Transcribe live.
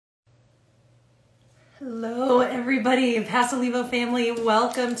Hello everybody, Pasolivo family.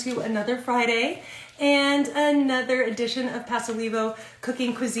 Welcome to another Friday and another edition of Pasolivo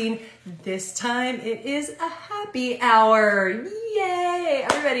Cooking Cuisine. This time it is a happy hour. Yay!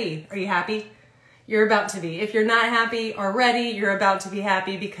 Everybody, are you happy? You're about to be. If you're not happy already, you're about to be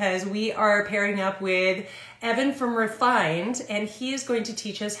happy because we are pairing up with Evan from Refined, and he is going to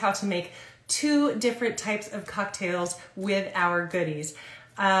teach us how to make two different types of cocktails with our goodies.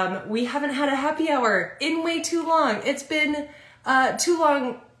 We haven't had a happy hour in way too long. It's been too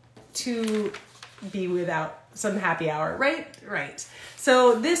long to be without some happy hour, right? Right.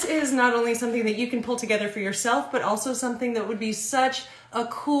 So this is not only something that you can pull together for yourself, but also something that would be such a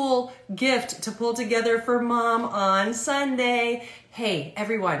cool gift to pull together for mom on Sunday. Hey,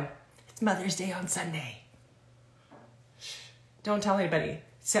 everyone, it's Mother's Day on Sunday. Shh, don't tell anybody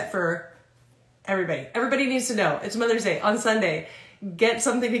except for everybody. Everybody needs to know it's Mother's Day on Sunday. Get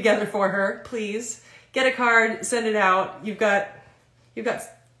something together for her, please. Get a card, send it out. You've got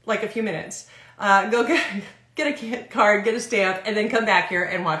like a few minutes. Go get a card, get a stamp, and then come back here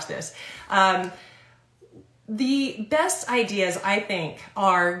and watch this. The best ideas, I think,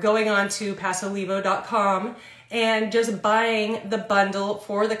 are going on to pasolivo.com and just buying the bundle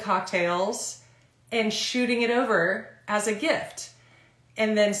for the cocktails and shooting it over as a gift.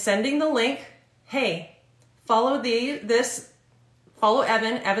 And then sending the link, hey, follow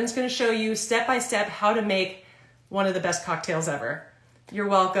Evan. Evan's going to show you step by step how to make one of the best cocktails ever. You're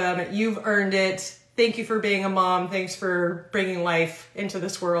welcome. You've earned it. Thank you for being a mom. Thanks for bringing life into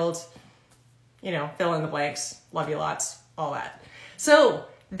this world. You know, fill in the blanks. Love you lots. All that. So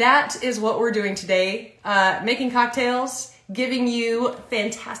that is what we're doing today. Making cocktails, giving you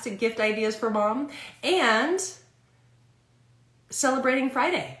fantastic gift ideas for mom, and celebrating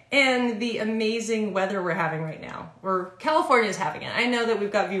Friday and the amazing weather we're having right now. California's having it. I know that we've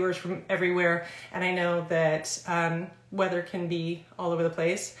got viewers from everywhere, and I know that weather can be all over the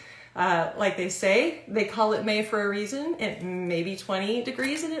place. Like they say, they call it May for a reason. It may be 20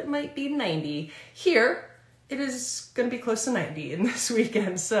 degrees and it might be 90. Here, it is going to be close to 90 in this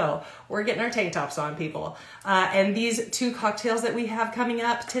weekend, so we're getting our tank tops on, people. And these two cocktails that we have coming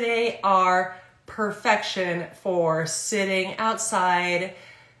up today are perfection for sitting outside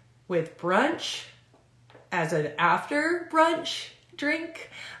with brunch, as an after brunch drink,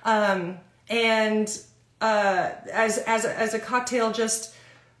 and as a cocktail just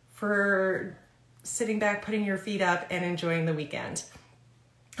for sitting back, putting your feet up, and enjoying the weekend.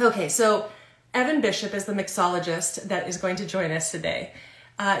 Okay, so Evan Bishop is the mixologist that is going to join us today.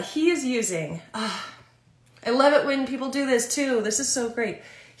 He is using, I love it when people do this too. This is so great.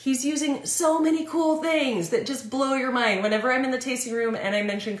 He's using so many cool things that just blow your mind. Whenever I'm in the tasting room and I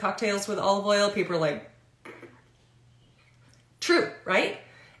mention cocktails with olive oil, people are like, true, right?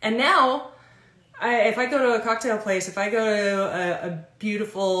 And now, if I go to a cocktail place, if I go to a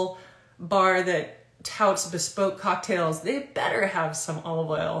beautiful bar that touts bespoke cocktails, they better have some olive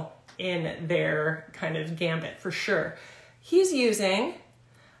oil in their kind of gambit for sure. He's using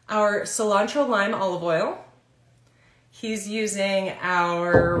our cilantro lime olive oil. He's using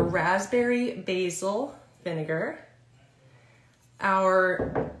our raspberry basil vinegar,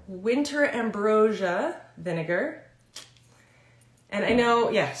 our winter ambrosia vinegar, and I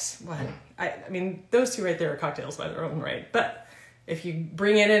know, yes, well, I mean, those two right there are cocktails by their own right, but if you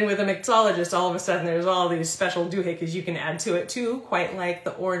bring it in with a mixologist, all of a sudden there's all these special doohickeys you can add to it too, quite like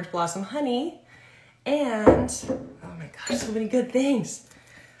the orange blossom honey, and, oh my gosh, so many good things.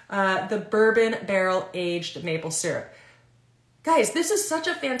 The bourbon barrel aged maple syrup. Guys, this is such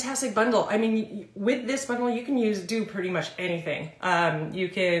a fantastic bundle. I mean, with this bundle, you can do pretty much anything. You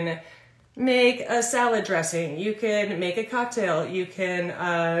can make a salad dressing. You can make a cocktail. You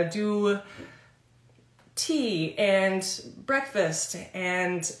can do tea and breakfast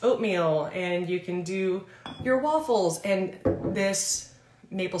and oatmeal, and you can do your waffles. And this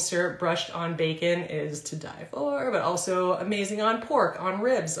maple syrup brushed on bacon is to die for, but also amazing on pork, on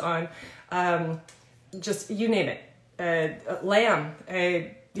ribs, on just you name it. Lamb,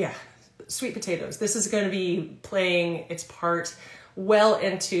 yeah, sweet potatoes. This is going to be playing its part well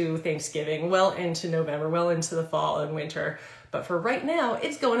into Thanksgiving, well into November, well into the fall and winter. But for right now,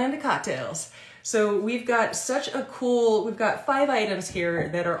 it's going into cocktails. So we've got we've got 5 items here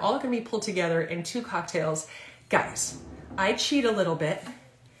that are all going to be pulled together in 2 cocktails. Guys, I cheat a little bit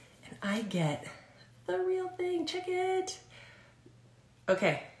and I get the real thing. Check it.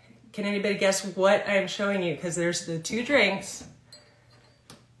 Okay. Can anybody guess what I'm showing you? Because there's the 2 drinks.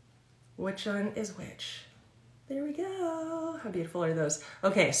 Which one is which? There we go. How beautiful are those?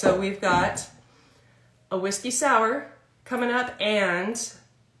 Okay, so we've got a whiskey sour coming up, and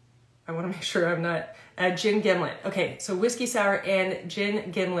I want to make sure I'm not Gin gimlet. Okay, so whiskey sour and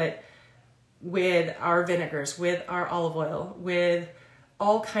gin gimlet with our vinegars, with our olive oil, with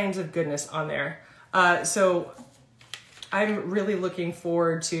all kinds of goodness on there. So I'm really looking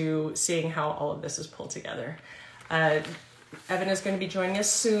forward to seeing how all of this is pulled together. Evan is going to be joining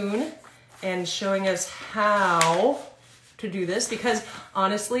us soon and showing us how to do this, because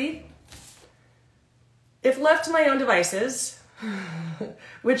honestly, if left to my own devices,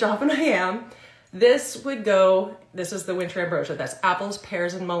 which often I am, this would go, this is the winter ambrosia. That's apples,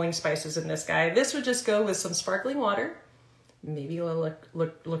 pears, and mulling spices in this guy. This would just go with some sparkling water, maybe a little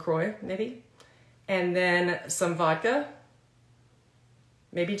LaCroix, maybe, and then some vodka.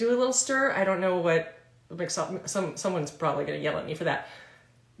 Maybe do a little stir. I don't know what, someone's probably going to yell at me for that.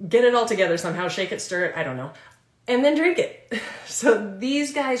 Get it all together somehow, shake it, stir it, I don't know. And then drink it. So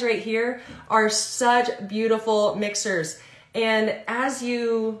these guys right here are such beautiful mixers. And as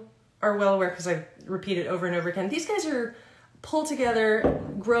you are well aware, because I've repeated over and over again, these guys are pulled together,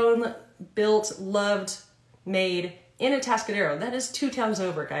 grown, built, loved, made in a Atascadero. That is 2 towns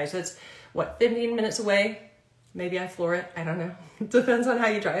over, guys. That's what, 15 minutes away? Maybe I floor it, I don't know. Depends on how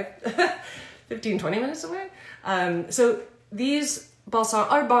you drive. 15, 20 minutes away. So these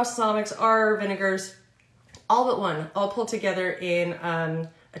are balsamics, are vinegars, all but one, all pulled together in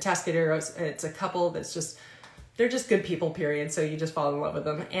Atascadero. It's a couple that's just, they're just good people, period. So you just fall in love with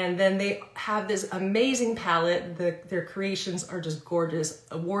them. And then they have this amazing palette. Their creations are just gorgeous,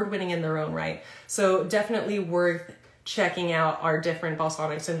 award-winning in their own right. So definitely worth checking out our different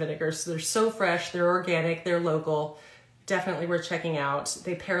balsamics and vinegars. They're so fresh, they're organic, they're local. Definitely worth checking out.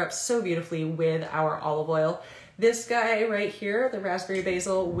 They pair up so beautifully with our olive oil. This guy right here, the raspberry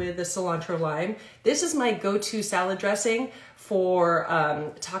basil with the cilantro lime, this is my go-to salad dressing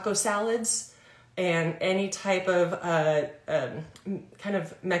for taco salads and any type of kind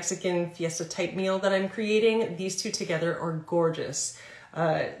of Mexican fiesta type meal that I'm creating. These two together are gorgeous.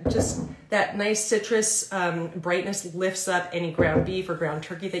 Just that nice citrus brightness lifts up any ground beef or ground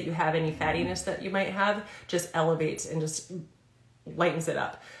turkey that you have, any fattiness that you might have, just elevates and just lightens it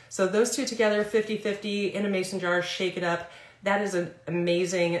up. So those two together, 50-50 in a mason jar, shake it up. That is an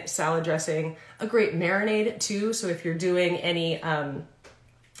amazing salad dressing. A great marinade too. So if you're doing any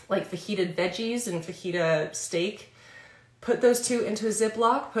like fajitas veggies and fajita steak, put those two into a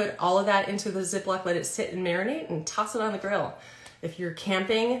Ziploc, put all of that into the Ziploc, let it sit and marinate, and toss it on the grill. If you're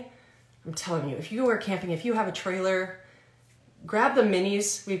camping, I'm telling you, if you are camping, if you have a trailer, grab the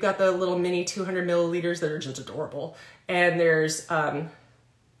minis. We've got the little mini 200 milliliters that are just adorable. And there's 200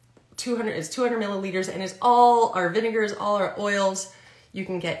 milliliters, and it's all our vinegars, all our oils you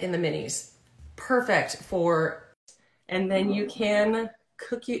can get in the minis. Perfect for, and then you can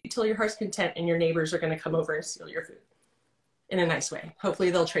cook you till your heart's content, and your neighbors are going to come over and steal your food in a nice way. Hopefully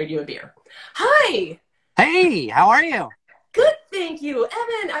they'll trade you a beer. Hi. Hey, how are you? Good, thank you.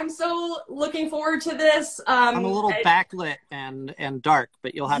 Evan, I'm so looking forward to this. I'm a little backlit and dark,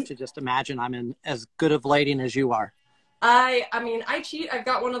 but you'll have to just imagine I'm in as good of lighting as you are. I mean, I cheat. I've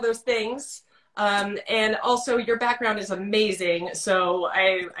got one of those things. And also your background is amazing. So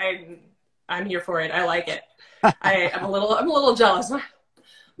I'm here for it. I like it. I'm a little jealous.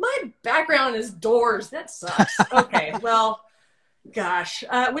 My background is doors. That sucks. Okay, well, gosh,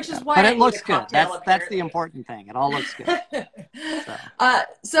 which is why. But it looks good. That's the important thing. It all looks good.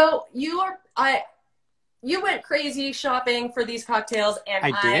 So you went crazy shopping for these cocktails,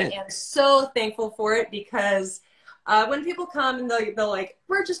 and I am so thankful for it, because when people come and they're like,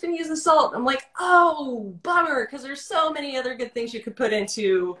 we're just going to use the salt, I'm like, oh, bummer, because there's so many other good things you could put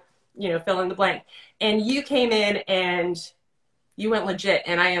into, you know, fill in the blank. And you came in and you went legit,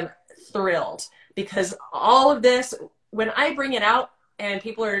 and I am thrilled, because all of this, when I bring it out and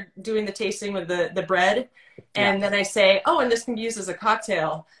people are doing the tasting with the bread, and then I say, oh, and this can be used as a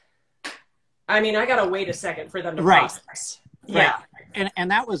cocktail, I mean, I got to wait a second for them to process. Yeah. Right.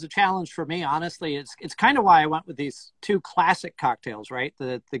 And that was a challenge for me, honestly. It's kind of why I went with these two classic cocktails, right?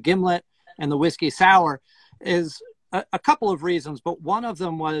 The gimlet and the whiskey sour is a couple of reasons, but one of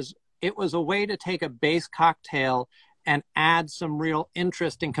them was it was a way to take a base cocktail and add some real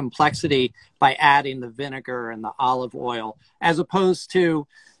interest and complexity by adding the vinegar and the olive oil, as opposed to,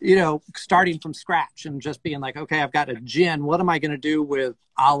 you know, starting from scratch and just being like, okay, I've got a gin. What am I going to do with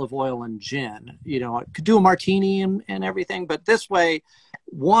olive oil and gin? You know, I could do a martini and everything, but this way,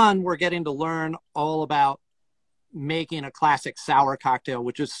 one, we're getting to learn all about making a classic sour cocktail,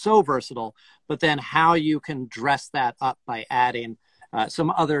 which is so versatile, but then how you can dress that up by adding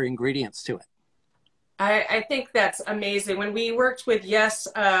some other ingredients to it. I think that's amazing. When we worked with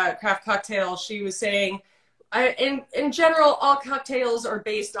Craft Cocktail, she was saying, In general, all cocktails are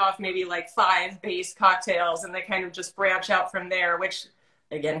based off maybe like 5 base cocktails, and they kind of just branch out from there, which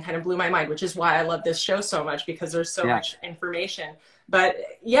again kind of blew my mind, which is why I love this show so much, because there's so much information. But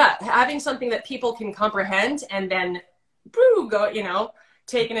yeah, having something that people can comprehend and then go, you know,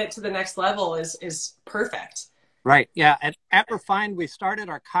 taking it to the next level is perfect. Right. Yeah. At Refined, we started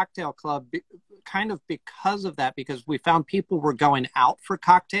our cocktail club kind of because of that, because we found people were going out for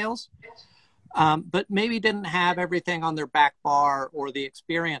cocktails, but maybe didn't have everything on their back bar or the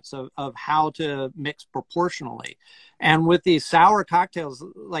experience of how to mix proportionally. And with these sour cocktails,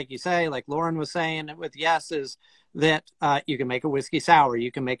 like you say, like Lauren was saying with Yes, is that you can make a whiskey sour,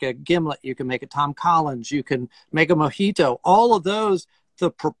 you can make a gimlet, you can make a Tom Collins, you can make a mojito. All of those,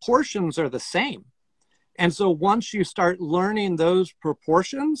 the proportions are the same. And so once you start learning those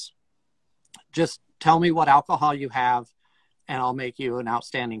proportions, just tell me what alcohol you have and I'll make you an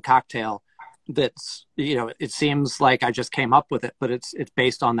outstanding cocktail. That's, you know, it seems like I just came up with it, but it's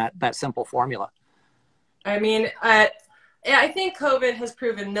based on that simple formula. I mean, I think COVID has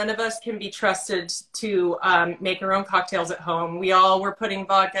proven none of us can be trusted to make our own cocktails at home. We all were putting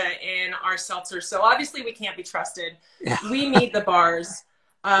vodka in our seltzers, so obviously we can't be trusted. Yeah. We need the bars.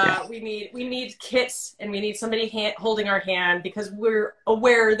 We need kits, and we need somebody holding our hand, because we're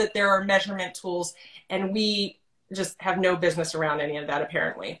aware that there are measurement tools, and we just have no business around any of that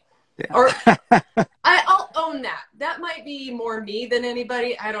apparently. Yeah. Or I'll own that. That might be more me than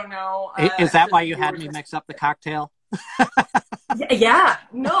anybody. I don't know. Is that why you had me mix up the cocktail? Yeah.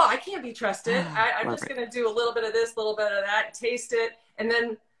 No, I can't be trusted. I'm just going to do a little bit of this, a little bit of that, taste it. And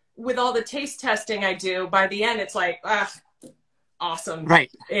then with all the taste testing I do, by the end, it's like, awesome.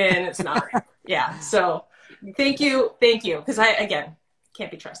 Right. And it's not. Yeah. So thank you. Because again,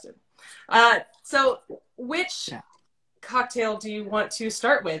 can't be trusted. So which cocktail do you want to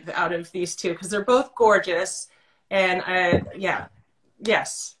start with out of these two? Because they're both gorgeous. And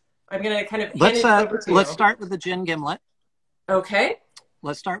yes. I'm going to kind of hand it over to you. Let's start with the gin gimlet. Okay.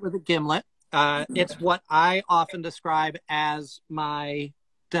 Let's start with the gimlet. It's what I often describe as my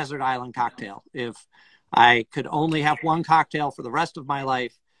desert island cocktail. If I could only have one cocktail for the rest of my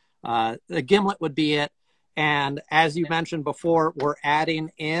life, the gimlet would be it. And as you mentioned before, we're adding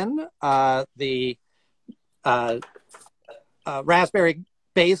in the raspberry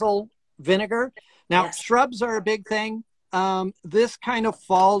basil vinegar. Now, shrubs are a big thing. This kind of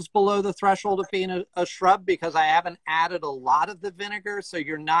falls below the threshold of being a shrub, because I haven't added a lot of the vinegar. So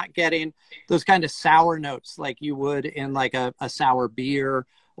you're not getting those kind of sour notes like you would in like a sour beer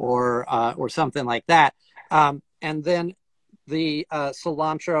or something like that. And then the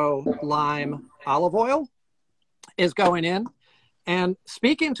cilantro, lime, olive oil is going in. And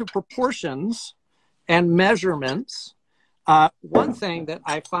speaking to proportions and measurements, one thing that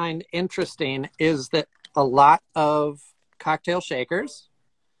I find interesting is that a lot of cocktail shakers,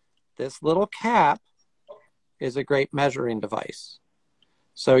 this little cap is a great measuring device.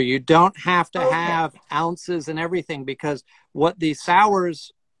 So you don't have to have ounces and everything, because what these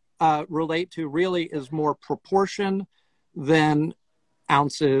sours relate to really is more proportion than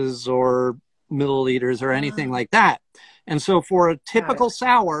ounces or milliliters or anything like that. And so for a typical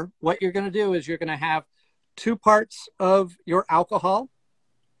sour, what you're going to do is you're going to have 2 parts of your alcohol,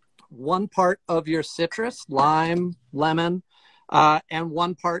 1 part of your citrus, lime, lemon, and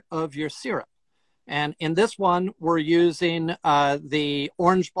 1 part of your syrup. And in this one, we're using the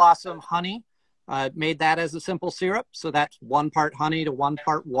orange blossom honey. Made that as a simple syrup. So that's 1 part honey to 1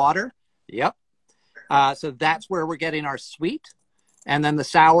 part water. Yep. So that's where we're getting our sweet. And then the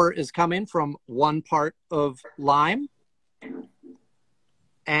sour is coming from 1 part of lime.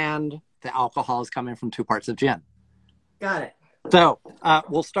 And the alcohol is coming from 2 parts of gin. Got it. So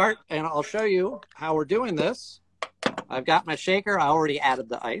we'll start, and I'll show you how we're doing this. I've got my shaker. I already added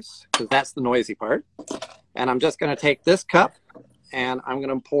the ice, because that's the noisy part. And I'm just going to take this cup, and I'm going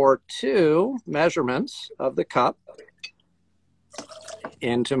to pour 2 measurements of the cup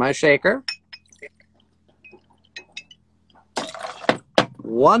into my shaker.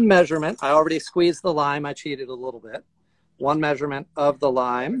 1 measurement. I already squeezed the lime. I cheated a little bit. 1 measurement of the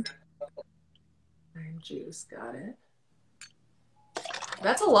lime. Lime juice. Got it.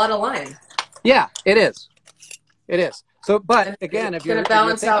 That's a lot of lime. Yeah, it is. It is. So, but again, if you're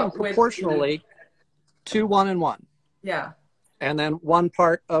thinking proportionally, 2, 1, and 1. Yeah. And then 1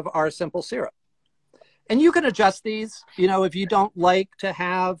 part of our simple syrup. And you can adjust these, you know, if you don't like to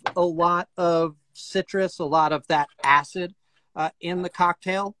have a lot of citrus, a lot of that acid in the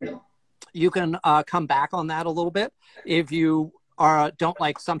cocktail, you can come back on that a little bit. If you don't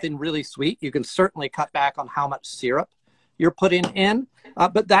like something really sweet, you can certainly cut back on how much syrup you're putting in,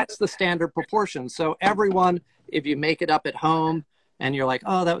 but that's the standard proportion. So everyone, if you make it up at home and you're like,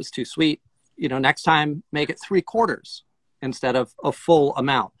 oh, that was too sweet, you know, next time make it 3/4 instead of a full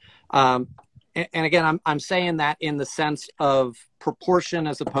amount. And again, I'm saying that in the sense of proportion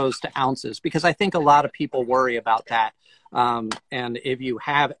as opposed to ounces, because I think a lot of people worry about that. And if you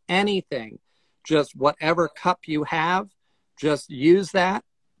have anything, just whatever cup you have, just use that,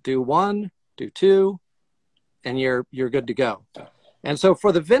 do 1, do 2, and you're good to go. And so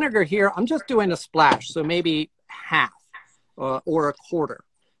for the vinegar here, I'm just doing a splash. So maybe half or 1/4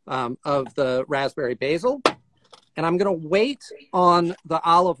 of the raspberry basil. And I'm going to wait on the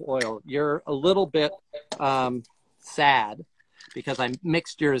olive oil. You're a little bit sad because I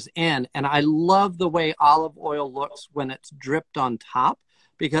mixed yours in. And I love the way olive oil looks when it's dripped on top,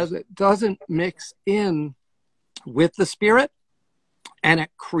 because it doesn't mix in with the spirit, and it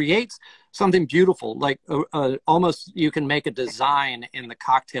creates something beautiful. Like almost you can make a design in the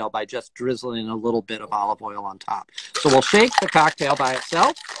cocktail by just drizzling a little bit of olive oil on top. So we'll shake the cocktail by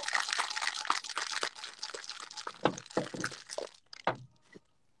itself.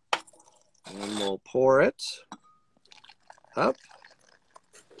 And we'll pour it up.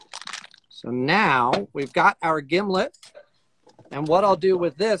 So now we've got our gimlet. And what I'll do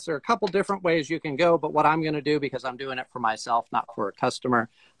with this, there are a couple different ways you can go, but what I'm going to do, because I'm doing it for myself, not for a customer,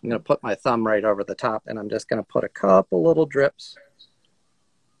 I'm going to put my thumb right over the top, and I'm just going to put a couple little drips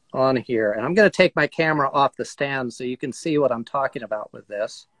on here. And I'm going to take my camera off the stand so you can see what I'm talking about with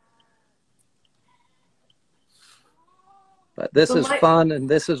this. But this is fun, and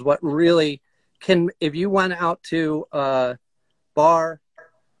this is what really can, if you went out to a bar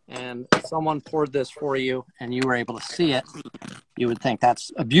and someone poured this for you and you were able to see it, you would think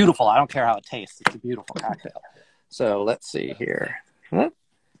that's a beautiful, I don't care how it tastes, it's a beautiful cocktail. So let's see here. I'm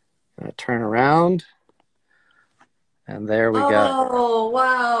gonna turn around, and there we go. Oh,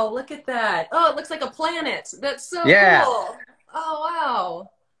 wow, look at that. Oh, it looks like a planet. That's so cool. Oh, wow.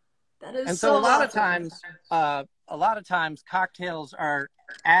 That is so awesome. a lot of times cocktails are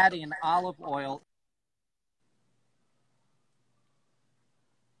adding olive oil.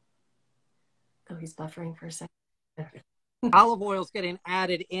 Oh, he's buffering for a second. Olive oil is getting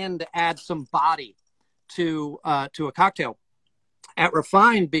added in to add some body to a cocktail. At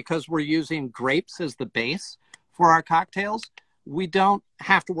Refined, because we're using grapes as the base for our cocktails, we don't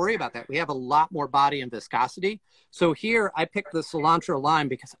have to worry about that. We have a lot more body and viscosity. So here I picked the cilantro lime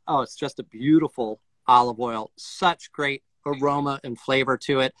because, oh, it's just a beautiful olive oil. Such great aroma and flavor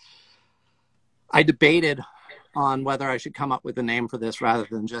to it. I debated on whether I should come up with a name for this rather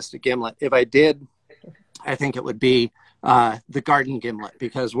than just a gimlet. If I did, I think it would be the garden gimlet,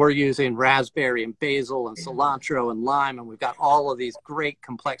 because we're using raspberry and basil and cilantro and lime, and we've got all of these great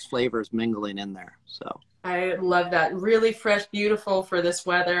complex flavors mingling in there. So I love that. Really fresh, beautiful for this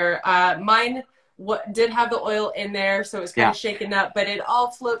weather. Mine did have the oil in there, so it was kind of shaken up, but it all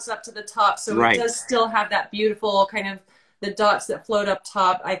floats up to the top, so it does still have that beautiful kind of the dots that float up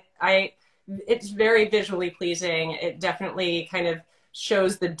top. It's very visually pleasing. It definitely kind of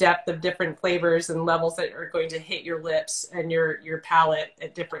shows the depth of different flavors and levels that are going to hit your lips and your palate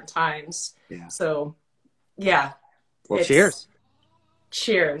at different times. Yeah. So, yeah. Well, cheers.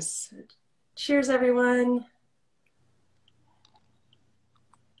 Cheers. Cheers, everyone.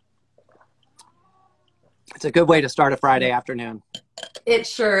 It's a good way to start a Friday afternoon. It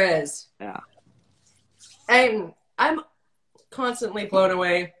sure is. Yeah. I'm constantly blown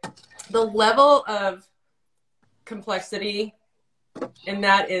away. The level of complexity, and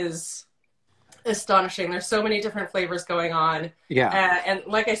that is astonishing. There's so many different flavors going on. Yeah. And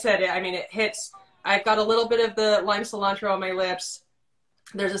like I said, I mean, it hits. I've got a little bit of the lime cilantro on my lips.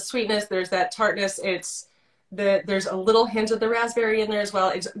 There's a sweetness. There's that tartness. There's a little hint of the raspberry in there as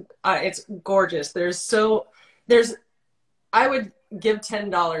well. It's gorgeous. I would give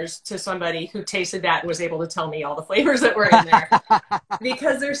 $10 to somebody who tasted that and was able to tell me all the flavors that were in there,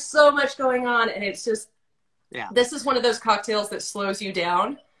 because there's so much going on, and it's just, this is one of those cocktails that slows you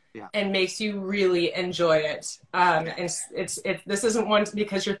down and makes you really enjoy it. And this isn't one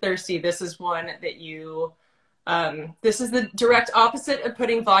because you're thirsty. This is one that you, this is the direct opposite of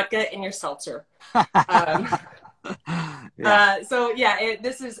putting vodka in your seltzer. So yeah,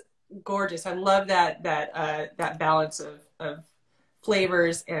 this is gorgeous. I love that balance of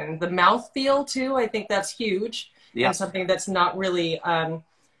flavors and the mouthfeel too. I think that's huge, and something that's not really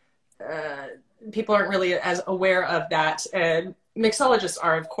people aren't really as aware of that. Mixologists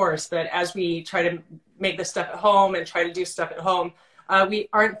are, of course, but as we try to make this stuff at home and try to do stuff at home, we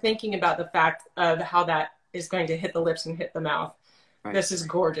aren't thinking about the fact of how that is going to hit the lips and hit the mouth. Right. This is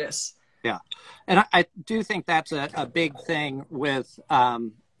gorgeous. Yeah. And I do think that's a big thing with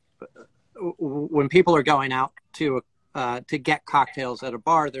when people are going out to get cocktails at a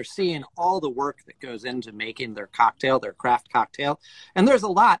bar, they're seeing all the work that goes into making their cocktail, their craft cocktail. And there's a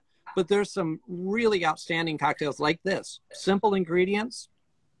lot, but there's some really outstanding cocktails like this. Simple ingredients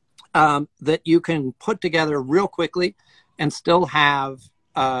that you can put together real quickly and still have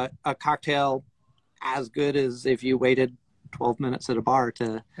a cocktail as good as if you waited 12 minutes at a bar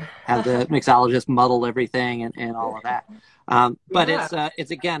to have the mixologist muddle everything and all of that. But yeah.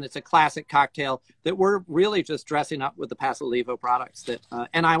 It's a classic cocktail that we're really just dressing up with the Pasolivo products that,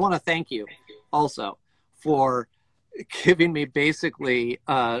 and I want to thank you also for giving me basically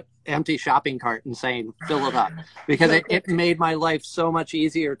empty shopping cart and saying, fill it up, because it made my life so much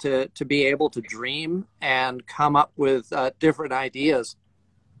easier to be able to dream and come up with different ideas.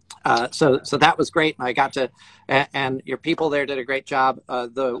 So that was great. And I got to, and your people there did a great job.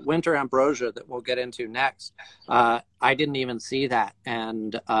 The winter Ambrosia that we'll get into next, I didn't even see that.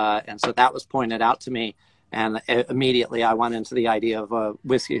 And so that was pointed out to me. And immediately I went into the idea of a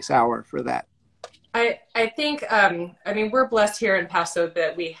whiskey sour for that. I think, I mean, we're blessed here in Paso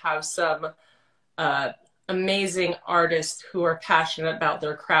that we have some amazing artists who are passionate about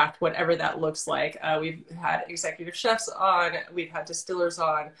their craft, whatever that looks like. We've had executive chefs on, we've had distillers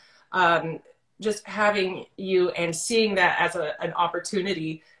on. Just having you and seeing that as an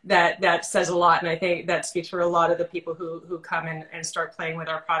opportunity that says a lot. And I think that speaks for a lot of the people who come and start playing with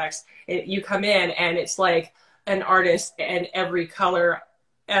our products. You come in and it's like an artist and every color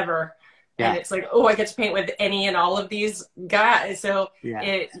ever. Yeah. And it's like, oh, I get to paint with any and all of these guys. So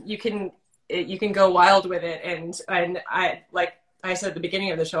yeah. You can go wild with it. And I, like I said at the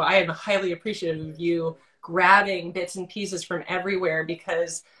beginning of the show, I am highly appreciative of you grabbing bits and pieces from everywhere,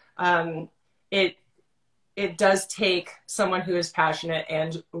 because it does take someone who is passionate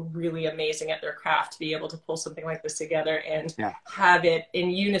and really amazing at their craft to be able to pull something like this together and have it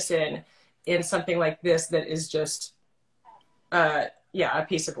in unison in something like this that is just a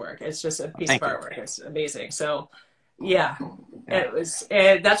piece of work. It's just a piece of artwork. It's amazing. So yeah, it was,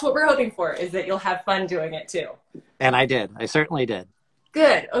 that's what we're hoping for, is that you'll have fun doing it too. And I did. I certainly did.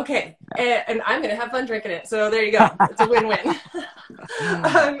 Good. Okay. And I'm going to have fun drinking it. So there you go. It's a win-win.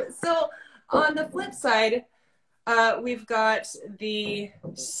 So on the flip side, we've got the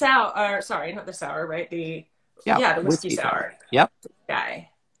sour, sorry, not the sour, right? The whiskey sour. Yep. Guy.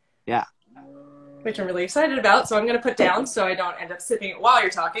 Yeah. Which I'm really excited about. So I'm going to put down so I don't end up sipping it while you're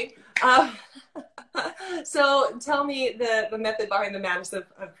talking. So tell me the method behind the madness of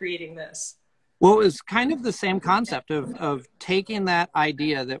creating this. Well, it was kind of the same concept of taking that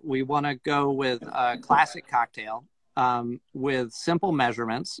idea that we want to go with a classic cocktail with simple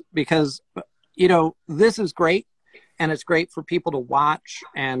measurements, because, you know, this is great and it's great for people to watch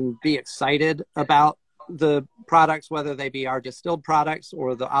and be excited about the products, whether they be our distilled products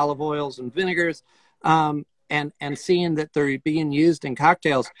or the olive oils and vinegars, and seeing that they're being used in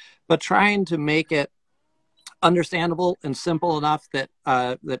cocktails, but trying to make it understandable and simple enough that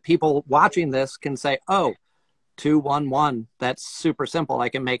that people watching this can say, oh, 2-1-1, that's super simple. I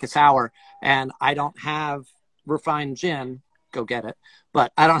can make a sour, and I don't have refined gin. Go get it.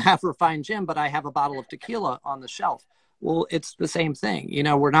 But I don't have refined gin, but I have a bottle of tequila on the shelf. Well, it's the same thing. You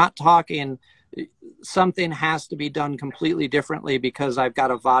know, we're not talking something has to be done completely differently because I've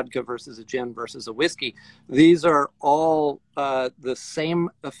got a vodka versus a gin versus a whiskey. These are all the same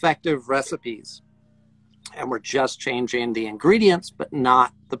effective recipes, and we're just changing the ingredients, but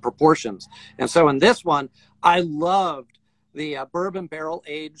not the proportions. And so in this one, I loved the bourbon barrel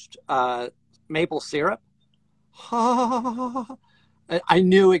aged maple syrup. I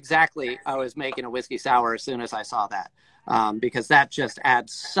knew exactly I was making a whiskey sour as soon as I saw that, because that just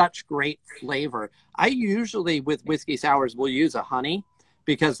adds such great flavor. I usually with whiskey sours will use a honey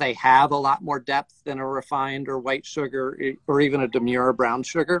because they have a lot more depth than a refined or white sugar or even a demure brown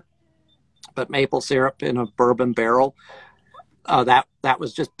sugar. But maple syrup in a bourbon barrel, that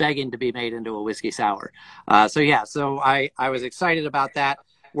was just begging to be made into a whiskey sour. So I was excited about that.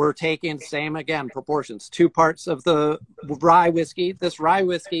 We're taking same, again, proportions, 2 parts of the rye whiskey. This rye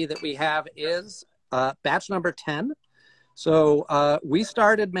whiskey that we have is batch number 10. So we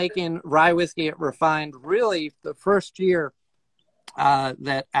started making rye whiskey at Refined really the first year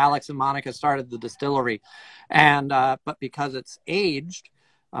that Alex and Monica started the distillery. And but because it's aged,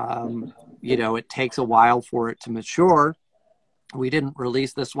 you know, it takes a while for it to mature. We didn't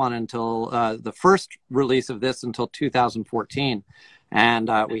release this one until the first release of this until 2014. And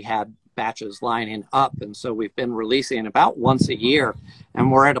we had batches lining up. And so we've been releasing about once a year. And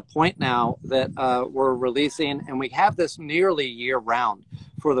we're at a point now that we're releasing, and we have this nearly year round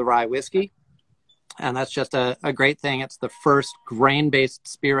for the rye whiskey. And that's just a great thing. It's the first grain-based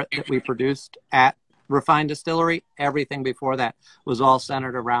spirit that we produced at Refined Distillery. Everything before that was all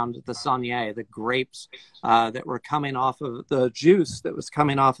centered around the Saunier, the grapes that were coming off of the juice that was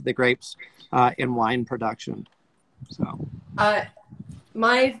coming off of the grapes in wine production. So,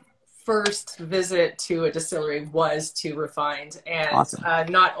 my first visit to a distillery was to Refined, and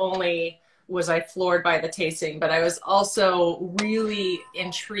awesome. Not only was I floored by the tasting, but I was also really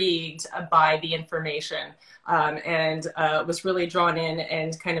intrigued by the information, and was really drawn in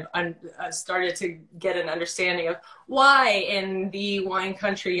and kind of started to get an understanding of why in the wine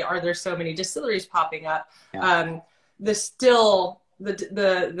country are there so many distilleries popping up. Yeah.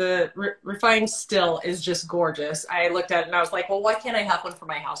 The refined still is just gorgeous. I looked at it and I was like, well, why can't I have one for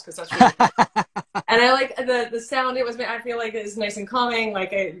my house? Because that's really cool. And I like the sound it was. I feel like it's nice and calming.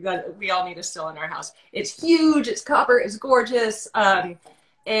 Like we all need a still in our house. It's huge. It's copper. It's gorgeous. And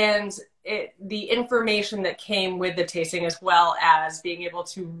the information that came with the tasting, as well as being able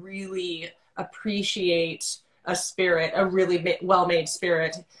to really appreciate a spirit, a really well-made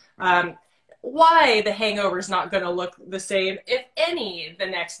spirit. Why the hangover is not going to look the same, if any, the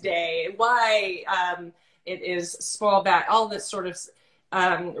next day. Why it is small batch, all this sort of,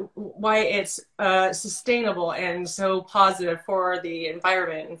 why it's sustainable and so positive for the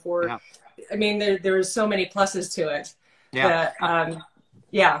environment and for, yeah. I mean, there's so many pluses to it. Yeah. That,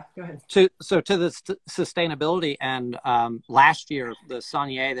 yeah, go ahead. So to the sustainability, and last year, the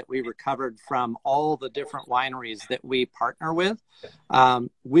Saunier that we recovered from all the different wineries that we partner with,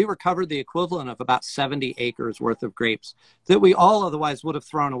 we recovered the equivalent of about 70 acres worth of grapes that we all otherwise would have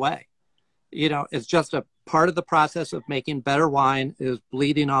thrown away. You know, it's just a part of the process of making better wine is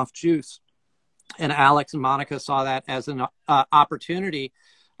bleeding off juice. And Alex and Monica saw that as an opportunity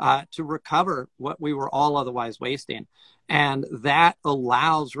to recover what we were all otherwise wasting. And that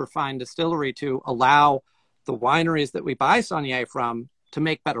allows Refined Distillery to allow the wineries that we buy Saunier from to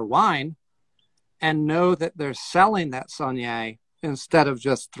make better wine and know that they're selling that Saunier instead of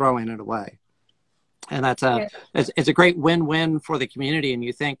just throwing it away. And that's it's a great win-win for the community. And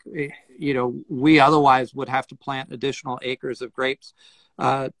you think, you know, we otherwise would have to plant additional acres of grapes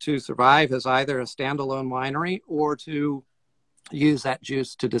to survive as either a standalone winery or to use that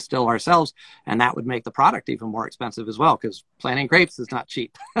juice to distill ourselves, and that would make the product even more expensive as well, because planting grapes is not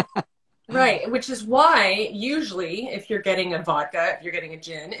cheap. Right, which is why usually if you're getting a vodka, if you're getting a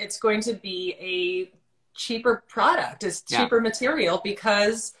gin, it's going to be a cheaper product. It's cheaper material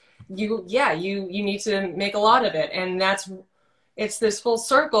because you need to make a lot of it, and it's this full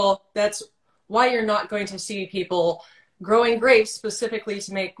circle. That's why you're not going to see people growing grapes specifically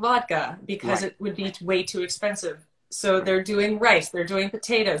to make vodka, because it would be way too expensive. So they're doing rice, they're doing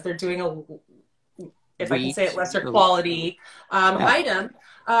potatoes, they're doing if I can say it, lesser quality item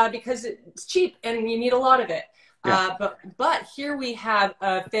because it's cheap and you need a lot of it. Yeah. But here we have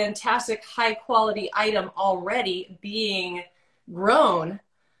a fantastic high quality item already being grown,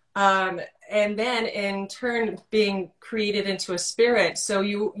 and then in turn being created into a spirit. So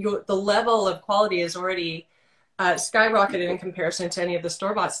the level of quality is already skyrocketed in comparison to any of the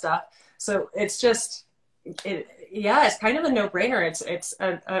store-bought stuff. So it's just it's kind of a no-brainer. It's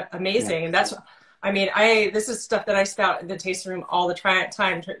amazing, and that's, I mean, this is stuff that I spout in the tasting room all the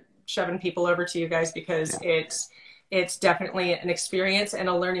time, shoving people over to you guys, because it's definitely an experience and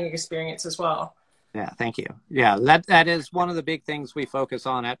a learning experience as well. Yeah, thank you. Yeah, that is one of the big things we focus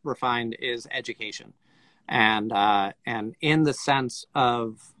on at Refined is education, and in the sense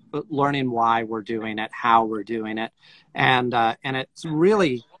of learning why we're doing it, how we're doing it, and it's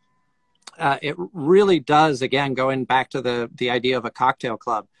really. It really does, again, going back to the idea of a cocktail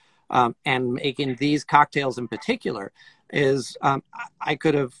club, and making these cocktails in particular is I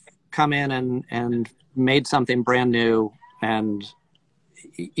could have come in and made something brand new. And,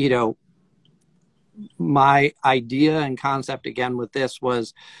 you know, my idea and concept again with this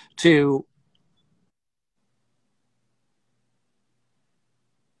was to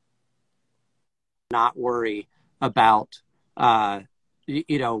not worry about,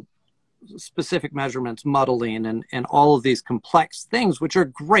 you know, specific measurements, muddling, and all of these complex things, which are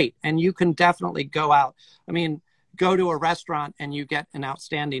great. And you can definitely go out. I mean, go to a restaurant and you get an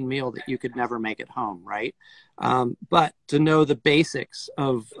outstanding meal that you could never make at home, right? But to know the basics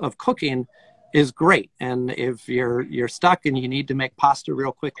of cooking is great. And if you're stuck and you need to make pasta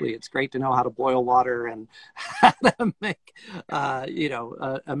real quickly, it's great to know how to boil water and how to make, you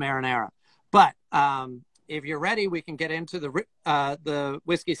know, a marinara. But if you're ready, we can get into the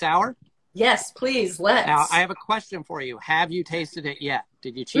whiskey sour. Yes, please, let's. Now, I have a question for you. Have you tasted it yet?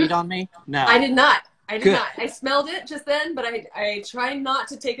 Did you cheat on me? No. I did not. I did not. I smelled it just then, but I try not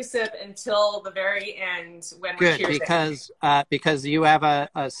to take a sip until the very end when we're cheersing. Because you have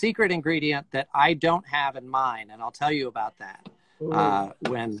a secret ingredient that I don't have in mine, and I'll tell you about that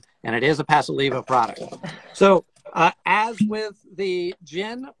and it is a Pasolivo product. So as with the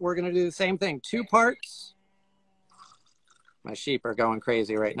gin, we're going to do the same thing. 2 parts. My sheep are going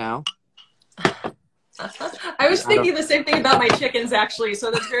crazy right now. I was thinking the same thing about my chickens, actually, so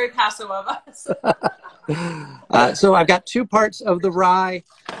that's very Paso of us. So I've got 2 parts of the rye,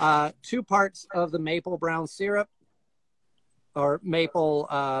 2 parts of the maple brown syrup, or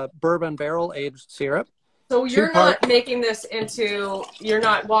maple bourbon barrel-aged syrup. So you're not making this into, you're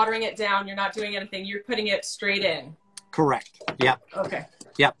not watering it down, you're not doing anything, you're putting it straight in. Correct. Yep. Okay.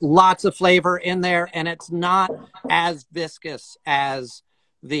 Yep. Lots of flavor in there, and it's not as viscous as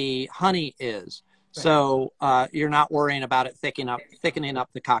the honey is. So you're not worrying about it thickening up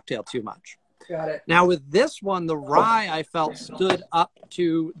the cocktail too much. Got it. Now with this one, the rye I felt stood up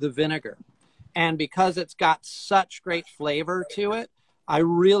to the vinegar. And because it's got such great flavor to it, I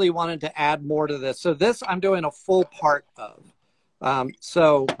really wanted to add more to this. So this I'm doing a full part of.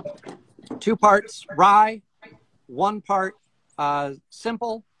 So 2 parts rye, 1 part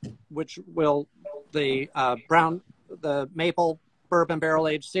simple, which will the maple bourbon barrel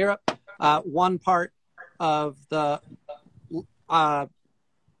aged syrup, 1 part of the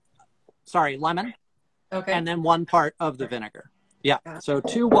lemon, okay, and then 1 part of the vinegar. Yeah, so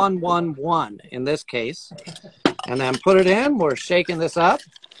 2, 1, 1, 1 in this case, and then put it in. We're shaking this up.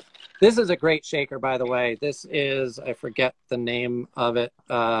 This is a great shaker, by the way. This is, I forget the name of it.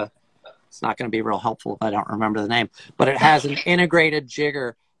 It's not going to be real helpful if I don't remember the name, but it has an integrated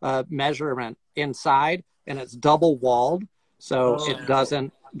jigger measurement inside, and it's double walled, so it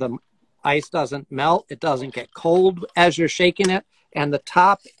doesn't, the ice doesn't melt, it doesn't get cold as you're shaking it, and the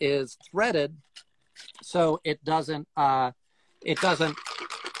top is threaded, so it doesn't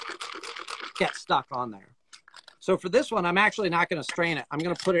get stuck on there. So for this one, I'm actually not going to strain it. I'm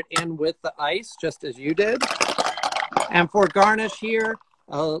going to put it in with the ice, just as you did. And for garnish here,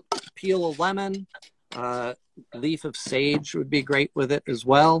 peel a lemon, leaf of sage would be great with it as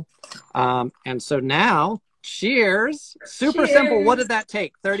well. And so now, cheers. Super simple. What did that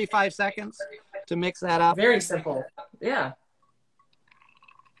take? 35 seconds to mix that up? Very simple. Yeah.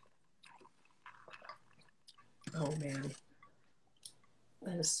 Oh, man.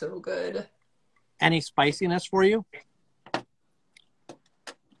 That is so good. Any spiciness for you?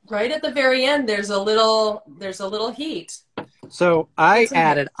 Right at the very end, there's a little heat. So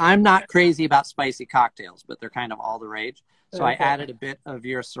I'm not crazy about spicy cocktails, but they're kind of all the rage. So I added a bit of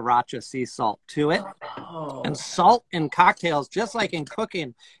your Sriracha sea salt to it. Oh. And salt in cocktails, just like in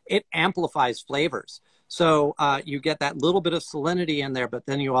cooking, it amplifies flavors. So you get that little bit of salinity in there, but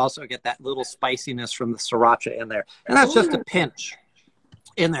then you also get that little spiciness from the Sriracha in there. And that's just a pinch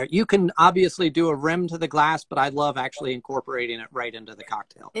in there. You can obviously do a rim to the glass, but I love actually incorporating it right into the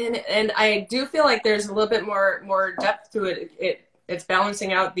cocktail. And I do feel like there's a little bit more depth to it. It's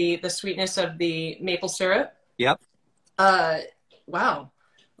balancing out the sweetness of the maple syrup. Yep. Wow.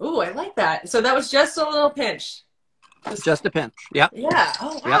 Ooh, I like that. So that was just a little pinch. Just a pinch. Yep. Yeah.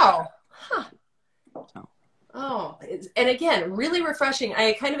 Oh, wow. Yep. Huh. So. Oh, and again, really refreshing.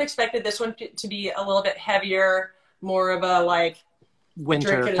 I kind of expected this one to be a little bit heavier, more of a like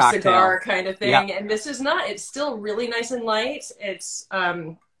winter drinking cocktail. A cigar kind of thing. Yep. And this is not. It's still really nice and light. It's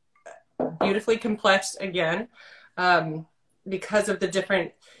beautifully complex again, because of the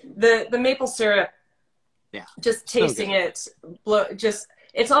different the maple syrup. Yeah. Just tasting it,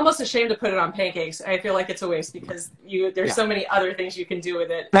 it's almost a shame to put it on pancakes. I feel like it's a waste because there's so many other things you can do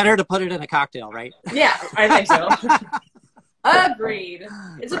with it. Better to put it in a cocktail, right? Yeah, I think so. Agreed.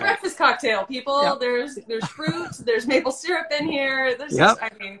 It's a breakfast cocktail, people. Yep. There's fruit, there's maple syrup in here. This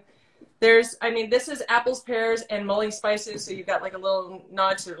is apples, pears, and mulling spices. So you've got like a little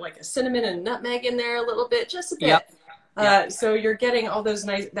nod to like a cinnamon and nutmeg in there a little bit, just a bit. Yep. So you're getting all those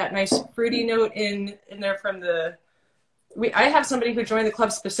that nice fruity note in there from the. I have somebody who joined the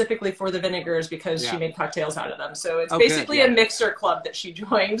club specifically for the vinegars because she made cocktails out of them. So it's basically a mixer club that she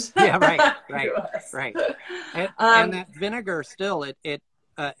joined. Yeah, right. And that vinegar still,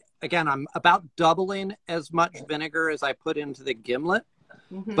 again, I'm about doubling as much vinegar as I put into the gimlet.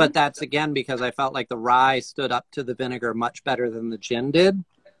 Mm-hmm. But that's, again, because I felt like the rye stood up to the vinegar much better than the gin did.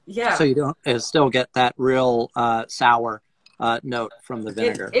 Yeah. So you don't still get that real sour note from the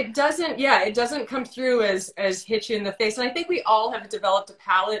vinegar. It doesn't, yeah, it doesn't come through as hit you in the face. And I think we all have developed a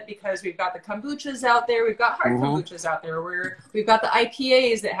palate because we've got the kombuchas out there, we've got hard kombuchas out there, where we've got the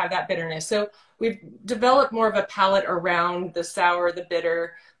IPAs that have that bitterness. So we've developed more of a palate around the sour, the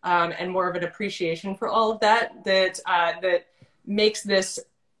bitter, and more of an appreciation for all of that that makes this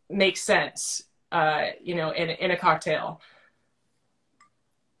make sense, you know, in a cocktail.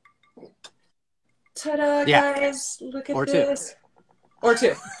 Ta-da, guys! Look at this. Or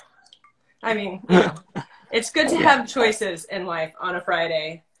two. I mean, you know, it's good to have choices in life on a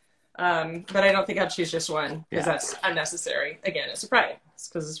Friday, but I don't think I'll choose just one because that's unnecessary. Again, it's a Friday. It's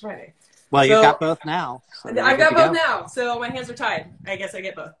because it's Friday. Well, you've got both now. So I've got both now, so my hands are tied. I guess I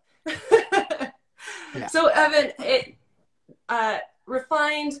get both. So, Evan,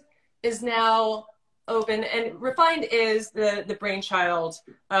 Refined is now open, and Refined is the brainchild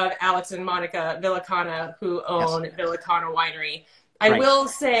of Alex and Monica Villicana, who own Villicana Winery. I will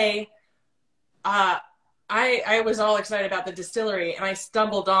say, I was all excited about the distillery, and I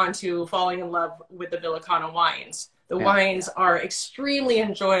stumbled on to falling in love with the Villicana wines. The wines are extremely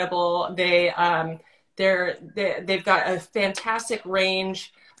enjoyable. They've got a fantastic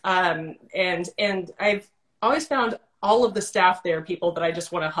range, and I've always found all of the staff there people that I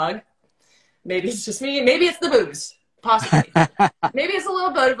just want to hug. Maybe it's just me. Maybe it's the booze. Possibly. Maybe it's a little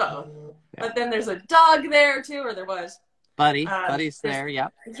bit of both. But then there's a dog there too, or there was. Buddy's there,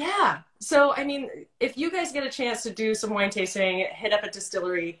 yep. Yeah. So, I mean, if you guys get a chance to do some wine tasting, hit up a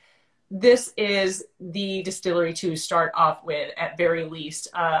distillery. This is the distillery to start off with, at very least,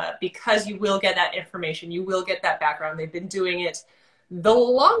 because you will get that information. You will get that background. They've been doing it the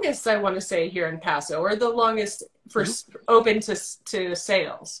longest, I want to say, here in Paso, or the longest for open to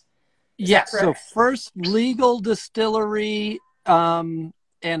sales. Yes. So first legal distillery, and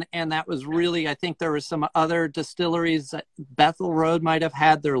that was really, I think there were some other distilleries that Bethel Road might have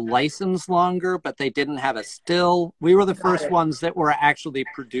had their license longer, but they didn't have a still. We were the first ones that were actually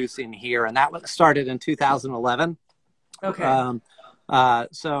producing here, and that was started in 2011. Okay.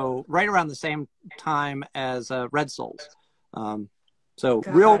 So right around the same time as Red Souls. So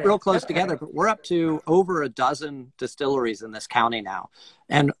real close together, but we're up to over a dozen distilleries in this county now,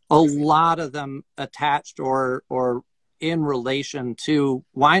 and a lot of them attached or in relation to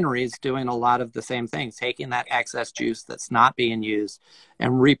wineries doing a lot of the same things, taking that excess juice that's not being used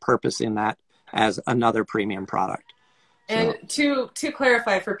and repurposing that as another premium product. And to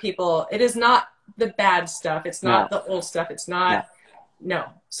clarify for people, it is not the bad stuff. It's not the old stuff. It's not, no.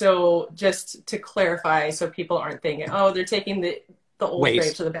 So just to clarify, so people aren't thinking, oh, they're taking the old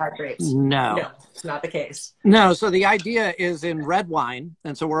grapes or the bad grapes. No, it's not the case. No, so the idea is in red wine,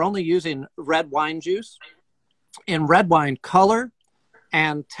 and so we're only using red wine juice. In red wine, color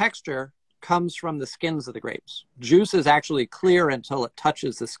and texture comes from the skins of the grapes. Juice is actually clear until it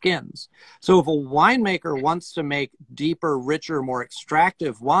touches the skins. So if a winemaker wants to make deeper, richer, more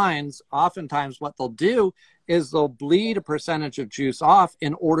extractive wines, oftentimes what they'll do is they'll bleed a percentage of juice off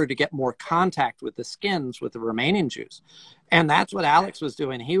in order to get more contact with the skins with the remaining juice. And that's what Alex was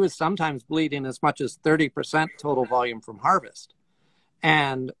doing. He was sometimes bleeding as much as 30% total volume from harvest.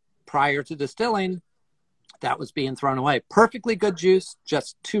 And prior to distilling, that was being thrown away. Perfectly good juice,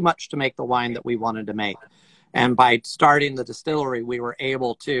 just too much to make the wine that we wanted to make. And by starting the distillery, we were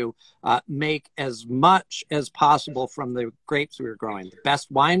able to make as much as possible from the grapes we were growing. The best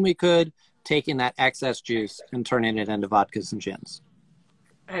wine we could, taking that excess juice and turning it into vodkas and gins.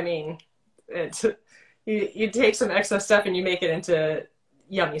 I mean, it's, you take some excess stuff and you make it into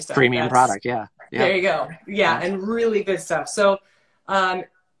yummy stuff. Premium product, yeah. There you go. Yeah, and really good stuff. So,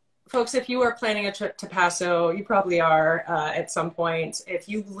 folks, if you are planning a trip to Paso, you probably are at some point. If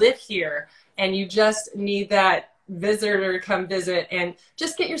you live here and you just need that visitor to come visit and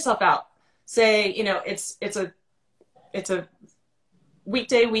just get yourself out. Say, you know, it's a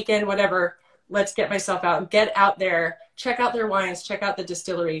weekday, weekend, whatever. Let's get myself out. Get out there. Check out their wines. Check out the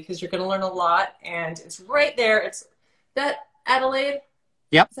distillery because you're going to learn a lot. And it's right there. It's that Adelaide.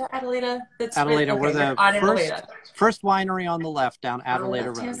 Yep. Is that Adelaida? That's Adelaida. We're the first winery on the left down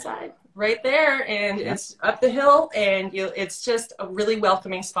Adelaida Road. Side, right there, and it's up the hill, and it's just a really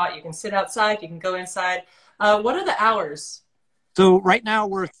welcoming spot. You can sit outside, you can go inside. What are the hours? So right now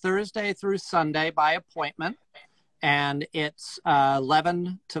we're Thursday through Sunday by appointment, and it's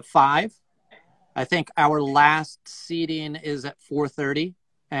 11 to 5. I think our last seating is at 4:30.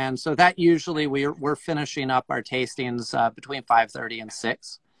 And so that usually we're finishing up our tastings between 5:30 and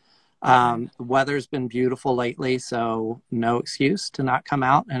 6. The weather's been beautiful lately, so no excuse to not come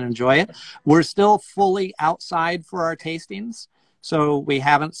out and enjoy it. We're still fully outside for our tastings. So we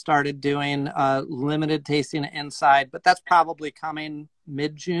haven't started doing limited tasting inside, but that's probably coming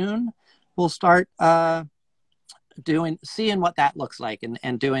mid-June. We'll start seeing what that looks like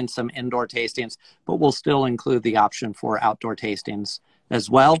and doing some indoor tastings, but we'll still include the option for outdoor tastings as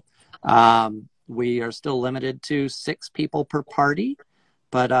well. We are still limited to 6 people per party,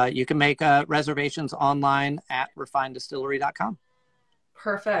 but you can make reservations online at refinedistillery.com.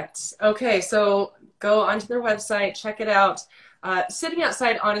 Perfect. Okay, so go onto their website, check it out. Sitting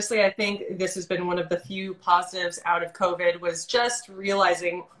outside, honestly, I think this has been one of the few positives out of COVID, was just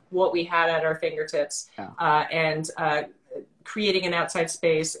realizing what we had at our fingertips, and creating an outside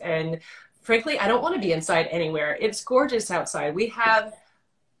space. And frankly, I don't want to be inside anywhere. It's gorgeous outside.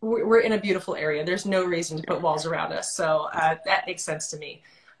 We're in a beautiful area. There's no reason to put walls around us. So that makes sense to me.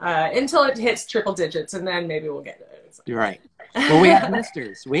 Until it hits triple digits, and then maybe we'll get it. You're right. Well, we have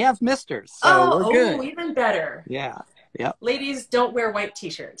misters. So we're good. Oh, even better. Yeah. Yep. Ladies, don't wear white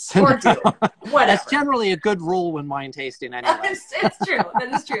t-shirts, or do. Whatever. That's generally a good rule when wine tasting anyway. It's true.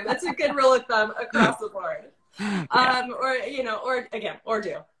 That is true. That's a good rule of thumb across the board. Yeah. Or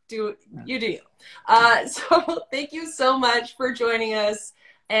do. You do you. So thank you so much for joining us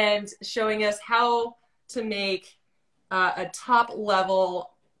and showing us how to make a top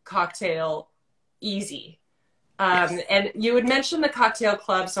level cocktail easy. And you had mentioned the cocktail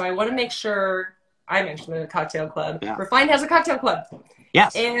club, so I want to make sure I mentioned the cocktail club. Yeah. Refined has a cocktail club.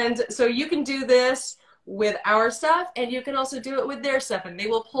 Yes. And so you can do this with our stuff, and you can also do it with their stuff, and they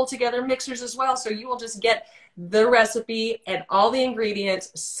will pull together mixers as well. So you will just get the recipe and all the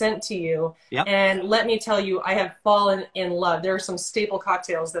ingredients sent to you. Yep. And let me tell you, I have fallen in love. There are some staple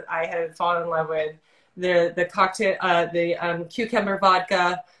cocktails that I have fallen in love with. The cocktail, the cucumber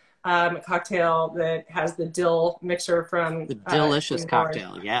vodka cocktail that has the dill mixer from the delicious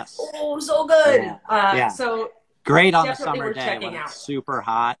cocktail. Yes. Oh, so good. Yeah. So great on a summer day when it's super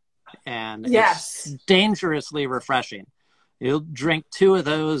hot, and it's dangerously refreshing. You'll drink 2 of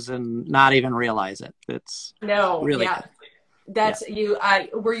those and not even realize it. It's really good. That's you.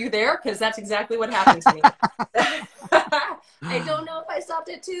 Were you there? Because that's exactly what happened to me. I don't know if I stopped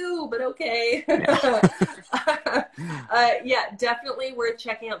at 2, but okay. Definitely worth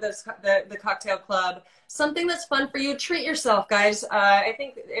checking out the cocktail club. Something that's fun for you. Treat yourself, guys. I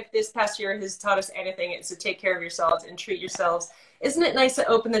think if this past year has taught us anything, it's to take care of yourselves and treat yourselves. Isn't it nice to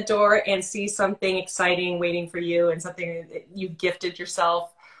open the door and see something exciting waiting for you, and something that you gifted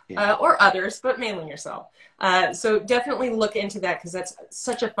yourself? Or others, but mainly yourself. So definitely look into that, because that's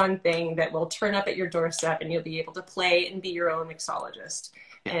such a fun thing that will turn up at your doorstep, and you'll be able to play and be your own mixologist.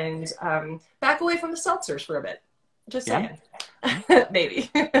 And back away from the seltzers for a bit. Just saying. Maybe.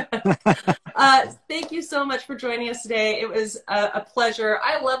 Thank you so much for joining us today. It was a pleasure.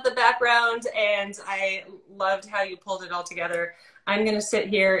 I love the background, and I loved how you pulled it all together. I'm going to sit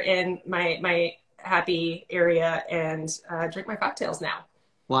here in my happy area and drink my cocktails now.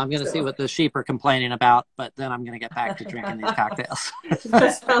 Well, I'm going to see what the sheep are complaining about, but then I'm going to get back to drinking these cocktails.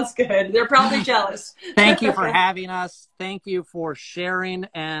 That sounds good. They're probably jealous. Thank you for having us. Thank you for sharing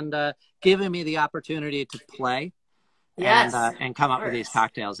and giving me the opportunity to play and come up with these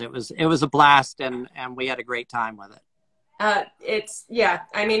cocktails. It was a blast, and we had a great time with it. I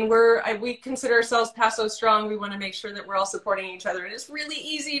mean, we consider ourselves Paso strong. We want to make sure that we're all supporting each other, and it's really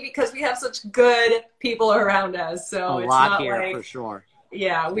easy because we have such good people around us. So it's lot not here for sure.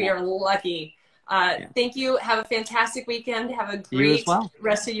 Yeah, we are lucky. Thank you. Have a fantastic weekend. Have a great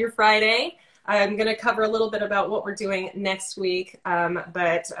rest of your Friday. I'm going to cover a little bit about what we're doing next week,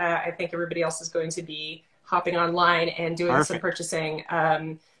 but I think everybody else is going to be hopping online and doing some purchasing.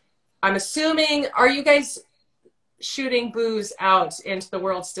 I'm assuming, are you guys shooting booze out into the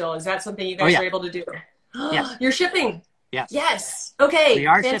world still? Is that something you guys are able to do? Yes. You're shipping? Yes. Yes. Okay. We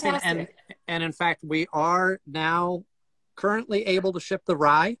are shipping, and in fact, we are now currently able to ship the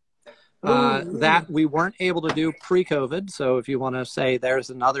rye that we weren't able to do pre-COVID. So if you want to say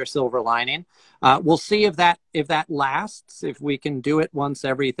there's another silver lining, we'll see if that lasts, if we can do it once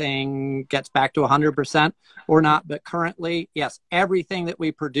everything gets back to 100% or not. But currently, yes, everything that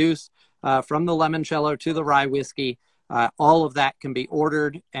we produce from the limoncello to the rye whiskey, all of that can be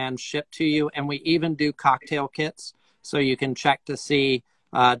ordered and shipped to you. And we even do cocktail kits, so you can check to see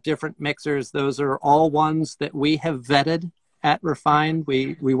different mixers. Those are all ones that we have vetted at Refined.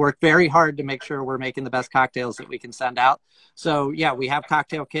 We work very hard to make sure we're making the best cocktails that we can send out. So yeah, we have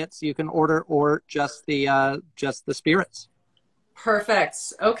cocktail kits you can order, or just the spirits. Perfect.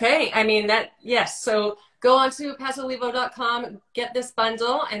 Okay. I mean yes. So go on to pasolivo.com, get this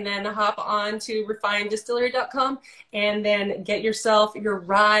bundle, and then hop on to refineddistillery.com, and then get yourself your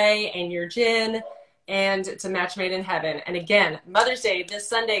rye and your gin and it's a match made in heaven. And again, Mother's Day this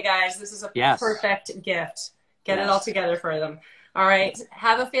Sunday, guys. This is a perfect gift. Get it all together for them. All right.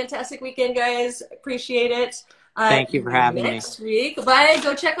 Have a fantastic weekend, guys. Appreciate it. Thank you for having me. Next week, bye.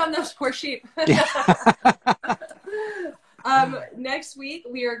 Go check on those poor sheep. Next week,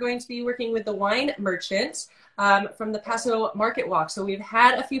 we are going to be working with the wine merchant from the Paso Market Walk. So we've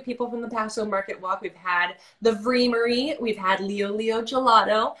had a few people from the Paso Market Walk. We've had the Vreamery. We've had Leo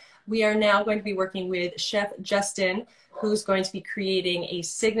Gelato. We are now going to be working with Chef Justin, who's going to be creating a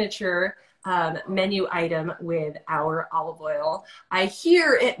signature menu item with our olive oil. I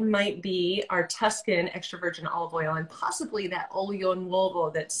hear it might be our Tuscan extra virgin olive oil and possibly that olio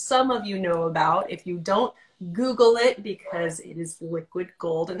nuovo that some of you know about. If you don't, Google it because it is liquid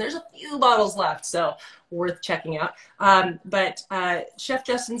gold and there's a few bottles left, so worth checking out. But Chef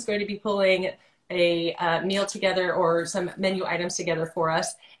Justin's going to be pulling a meal together or some menu items together for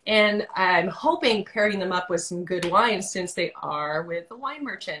us. And I'm hoping pairing them up with some good wines since they are with the wine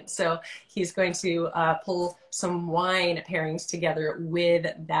merchant. So he's going to pull some wine pairings together with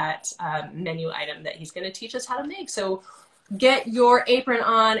that menu item that he's going to teach us how to make. So get your apron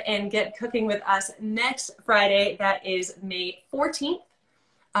on and get cooking with us next Friday. That is May 14th.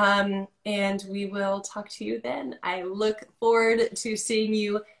 And we will talk to you then. I look forward to seeing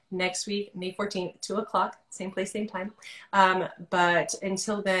you next week, May 14th, 2 o'clock, same place, same time. But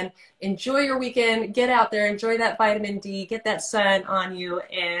until then, enjoy your weekend, get out there, enjoy that vitamin D, get that sun on you,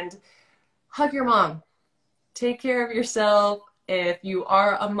 and hug your mom. Take care of yourself. If you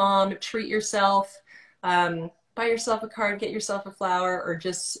are a mom, treat yourself. Buy yourself a card, get yourself a flower, or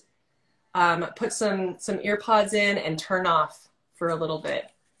just put some ear pods in and turn off for a little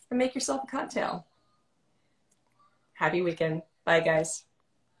bit and make yourself a cocktail. Happy weekend. Bye, guys.